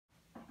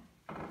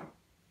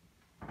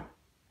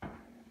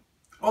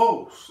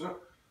Oh,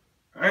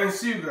 I didn't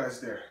see you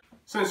guys there.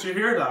 Since you're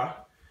here though,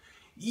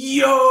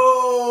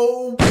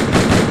 yo!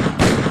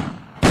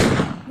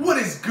 What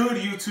is good,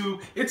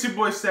 YouTube? It's your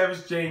boy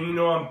Savage J, and you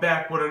know I'm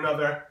back with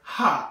another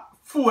hot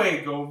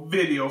fuego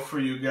video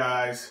for you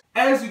guys.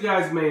 As you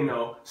guys may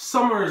know,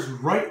 summer is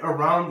right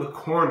around the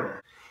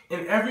corner,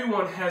 and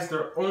everyone has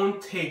their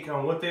own take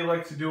on what they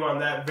like to do on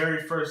that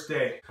very first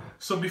day.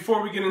 So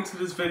before we get into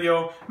this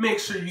video, make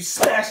sure you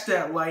smash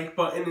that like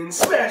button and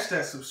smash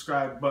that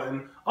subscribe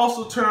button.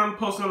 Also turn on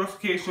post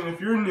notification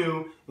if you're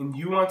new and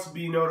you want to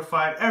be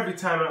notified every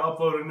time I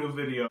upload a new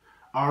video.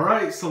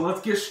 Alright, so let's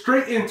get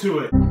straight into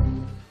it.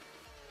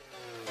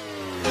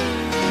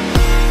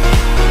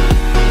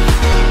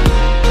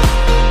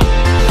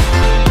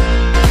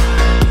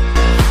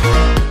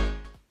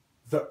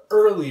 The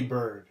early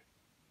bird.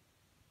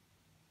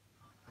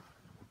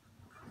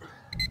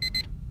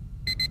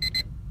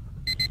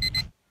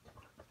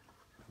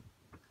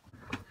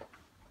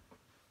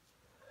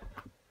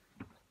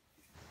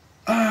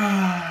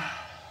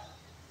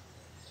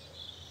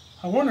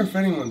 I wonder if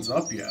anyone's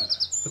up yet.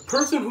 The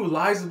person who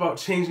lies about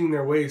changing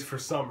their ways for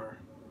summer.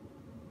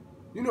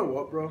 You know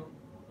what, bro?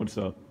 What's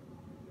up?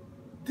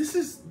 This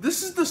is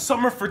the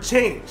summer for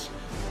change.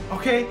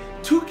 Okay?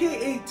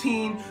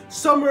 2K18,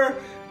 summer,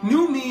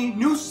 new me,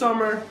 new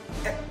summer.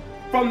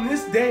 From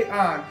this day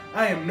on,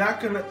 I am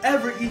not gonna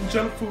ever eat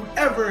junk food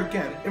ever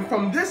again. And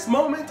from this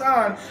moment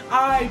on,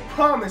 I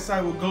promise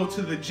I will go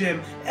to the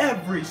gym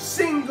every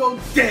single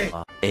day.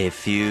 A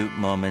few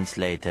moments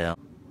later.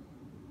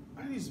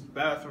 I use the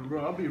bathroom,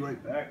 bro. I'll be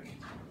right back.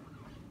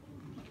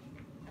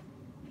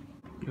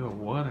 Yo,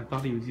 what? I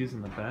thought he was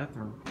using the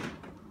bathroom.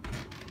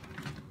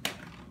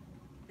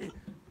 Yo,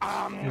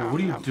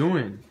 what are you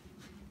doing?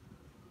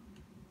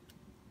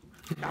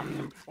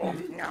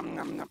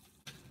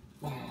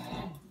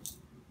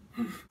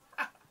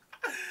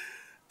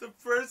 The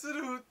person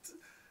who...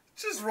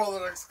 Just roll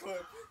the next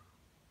clip.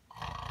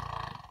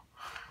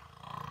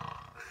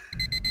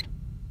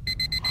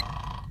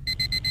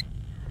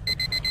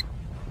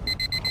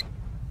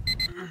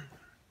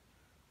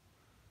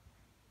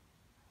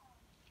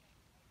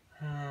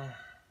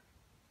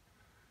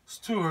 It's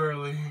too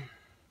early.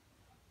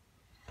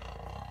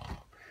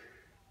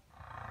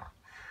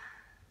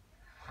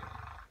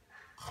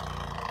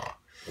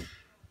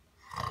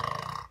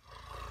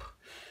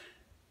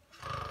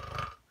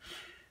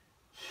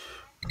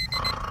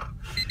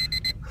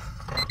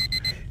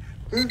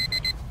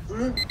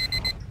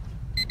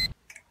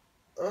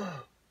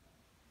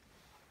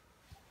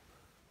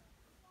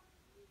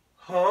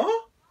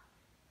 Huh?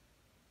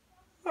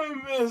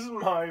 I miss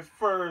my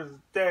first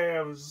day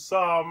of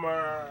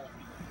summer.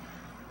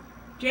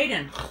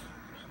 Jaden!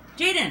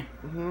 Jaden!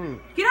 Mm-hmm.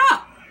 Get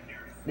up!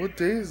 What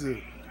day is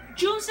it?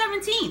 June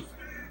 17th.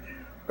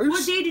 Are you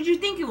What day did you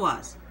think it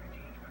was?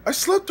 I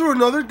slept through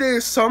another day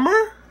of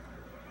summer?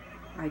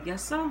 I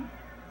guess so.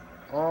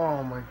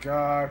 Oh my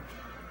god.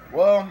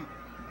 Well,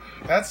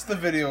 that's the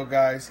video,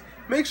 guys.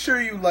 Make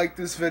sure you like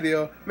this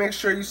video. Make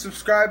sure you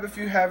subscribe if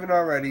you haven't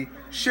already.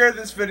 Share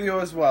this video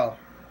as well.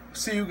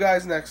 See you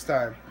guys next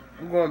time.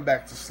 I'm going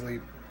back to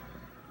sleep.